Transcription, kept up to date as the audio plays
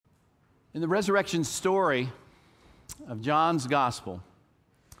In the resurrection story of John's Gospel,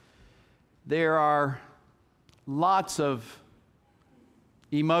 there are lots of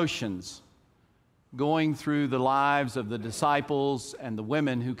emotions going through the lives of the disciples and the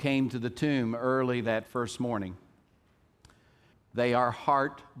women who came to the tomb early that first morning. They are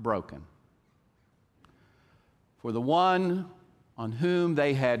heartbroken. For the one on whom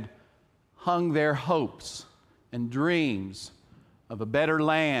they had hung their hopes and dreams of a better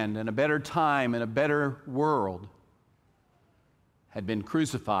land and a better time and a better world had been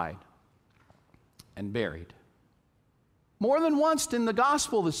crucified and buried. More than once in the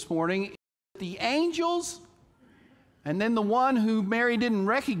gospel this morning, the angels and then the one who Mary didn't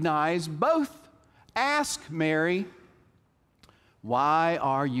recognize both ask Mary, "Why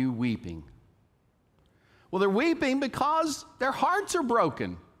are you weeping?" Well, they're weeping because their hearts are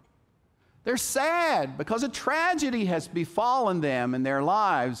broken. They're sad because a tragedy has befallen them in their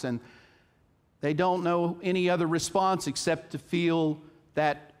lives, and they don't know any other response except to feel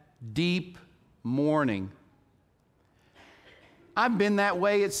that deep mourning. I've been that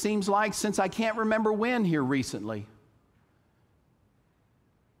way, it seems like, since I can't remember when here recently.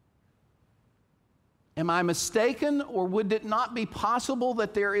 Am I mistaken, or would it not be possible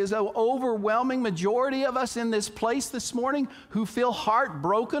that there is an overwhelming majority of us in this place this morning who feel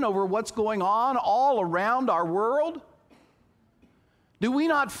heartbroken over what's going on all around our world? Do we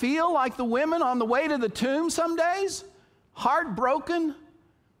not feel like the women on the way to the tomb some days? Heartbroken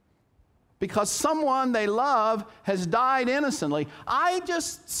because someone they love has died innocently. I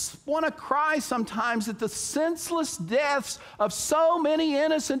just want to cry sometimes at the senseless deaths of so many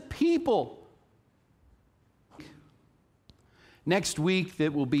innocent people. Next week,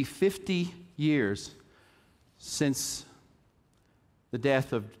 it will be 50 years since the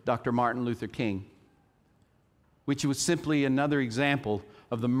death of Dr. Martin Luther King, which was simply another example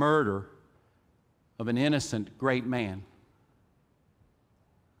of the murder of an innocent great man.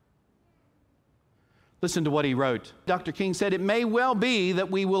 Listen to what he wrote. Dr. King said, "It may well be that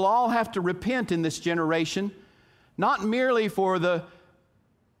we will all have to repent in this generation, not merely for the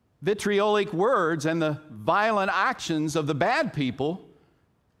vitriolic words and the violent actions of the bad people,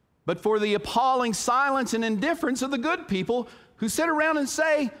 but for the appalling silence and indifference of the good people who sit around and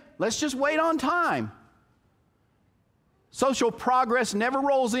say, 'Let's just wait on time.' Social progress never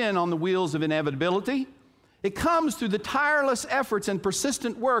rolls in on the wheels of inevitability. It comes through the tireless efforts and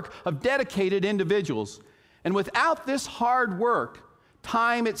persistent work of dedicated individuals. And without this hard work,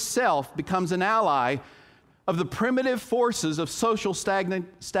 time itself becomes an ally of the primitive forces of social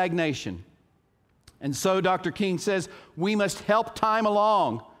stagnation. And so Dr. King says, we must help time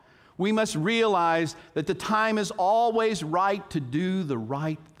along. We must realize that the time is always right to do the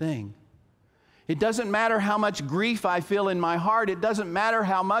right thing. It doesn't matter how much grief I feel in my heart. It doesn't matter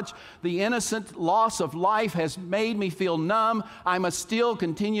how much the innocent loss of life has made me feel numb. I must still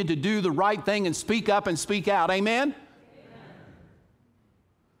continue to do the right thing and speak up and speak out. Amen?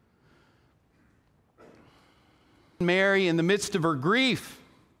 Mary, in the midst of her grief,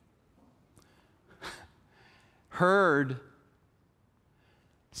 heard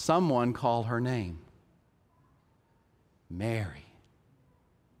someone call her name. Mary.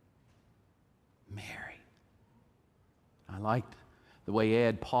 Mary. I liked the way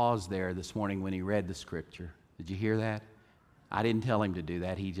Ed paused there this morning when he read the scripture. Did you hear that? I didn't tell him to do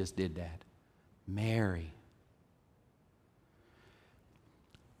that. He just did that. Mary.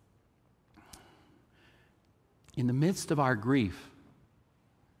 In the midst of our grief,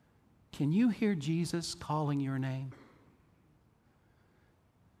 can you hear Jesus calling your name?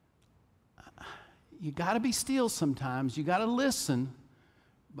 You got to be still sometimes. You got to listen.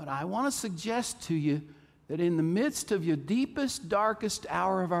 But I want to suggest to you that in the midst of your deepest, darkest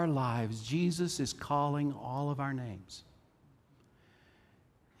hour of our lives, Jesus is calling all of our names.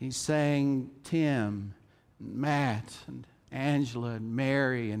 He's saying, Tim, and Matt, and Angela, and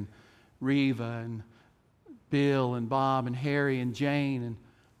Mary, and Reva, and Bill and Bob and Harry and Jane, and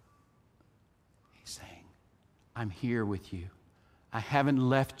he's saying, I'm here with you. I haven't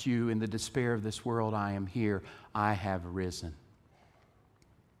left you in the despair of this world. I am here. I have risen.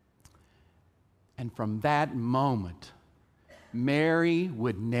 And from that moment, Mary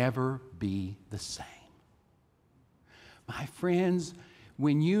would never be the same. My friends,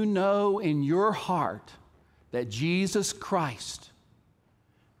 when you know in your heart that Jesus Christ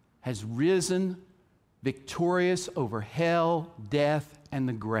has risen victorious over hell, death, and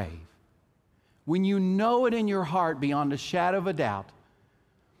the grave, when you know it in your heart beyond a shadow of a doubt,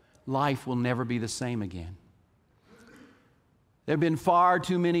 life will never be the same again. There have been far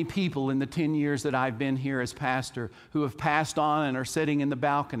too many people in the 10 years that I've been here as pastor who have passed on and are sitting in the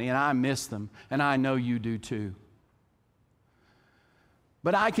balcony, and I miss them, and I know you do too.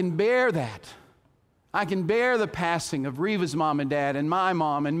 But I can bear that. I can bear the passing of Reva's mom and dad and my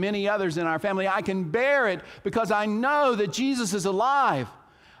mom and many others in our family. I can bear it because I know that Jesus is alive.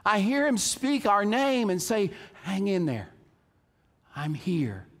 I hear him speak our name and say, hang in there. I'm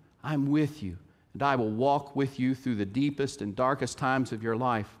here. I'm with you. And I will walk with you through the deepest and darkest times of your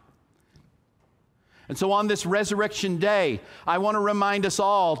life. And so on this resurrection day, I want to remind us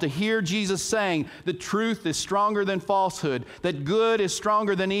all to hear Jesus saying that truth is stronger than falsehood, that good is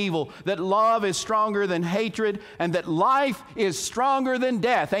stronger than evil, that love is stronger than hatred, and that life is stronger than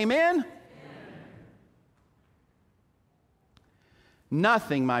death. Amen? Amen.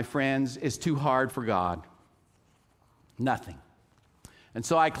 Nothing, my friends, is too hard for God. Nothing. And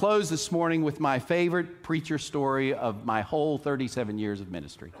so I close this morning with my favorite preacher story of my whole 37 years of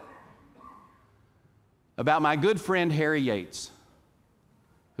ministry. About my good friend Harry Yates,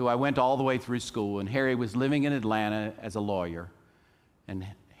 who I went all the way through school, and Harry was living in Atlanta as a lawyer, and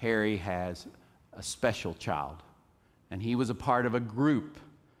Harry has a special child, and he was a part of a group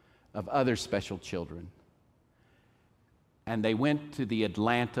of other special children, and they went to the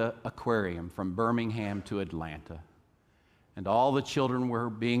Atlanta Aquarium from Birmingham to Atlanta, and all the children were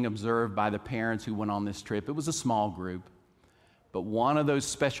being observed by the parents who went on this trip. It was a small group. But one of those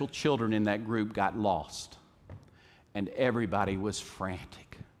special children in that group got lost, and everybody was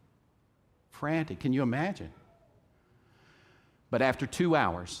frantic. Frantic, can you imagine? But after 2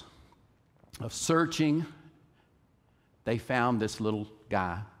 hours of searching, they found this little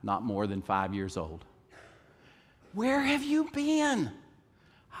guy, not more than 5 years old. Where have you been?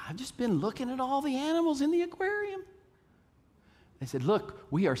 I've just been looking at all the animals in the aquarium. They said, look,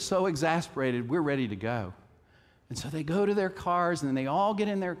 we are so exasperated, we're ready to go. And so they go to their cars, and then they all get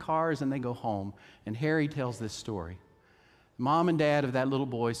in their cars, and they go home. And Harry tells this story. Mom and dad of that little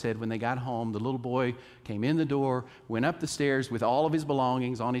boy said when they got home, the little boy came in the door, went up the stairs with all of his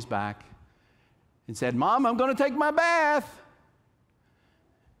belongings on his back, and said, Mom, I'm going to take my bath.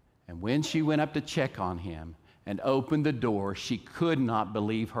 And when she went up to check on him and opened the door, she could not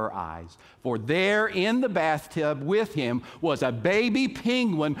believe her eyes. For there in the bathtub with him was a baby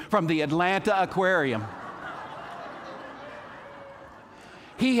penguin from the Atlanta Aquarium.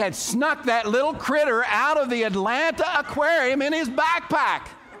 He had snuck that little critter out of the Atlanta Aquarium in his backpack.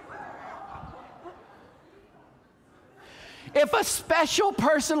 If a special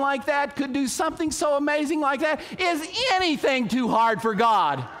person like that could do something so amazing like that, is anything too hard for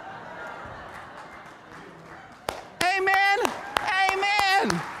God? Amen.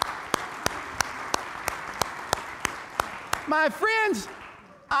 Amen. My friends,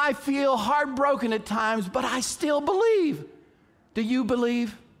 I feel heartbroken at times, but I still believe. Do you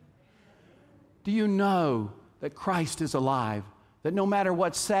believe? Do you know that Christ is alive? That no matter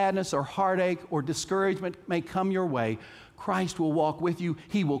what sadness or heartache or discouragement may come your way, Christ will walk with you.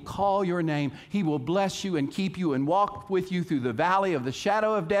 He will call your name. He will bless you and keep you and walk with you through the valley of the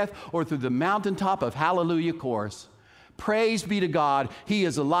shadow of death or through the mountaintop of hallelujah chorus. Praise be to God. He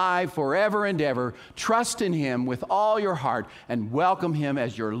is alive forever and ever. Trust in him with all your heart and welcome him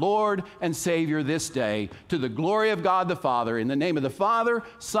as your Lord and Savior this day to the glory of God the Father. In the name of the Father,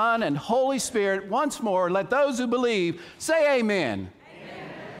 Son, and Holy Spirit, once more, let those who believe say amen.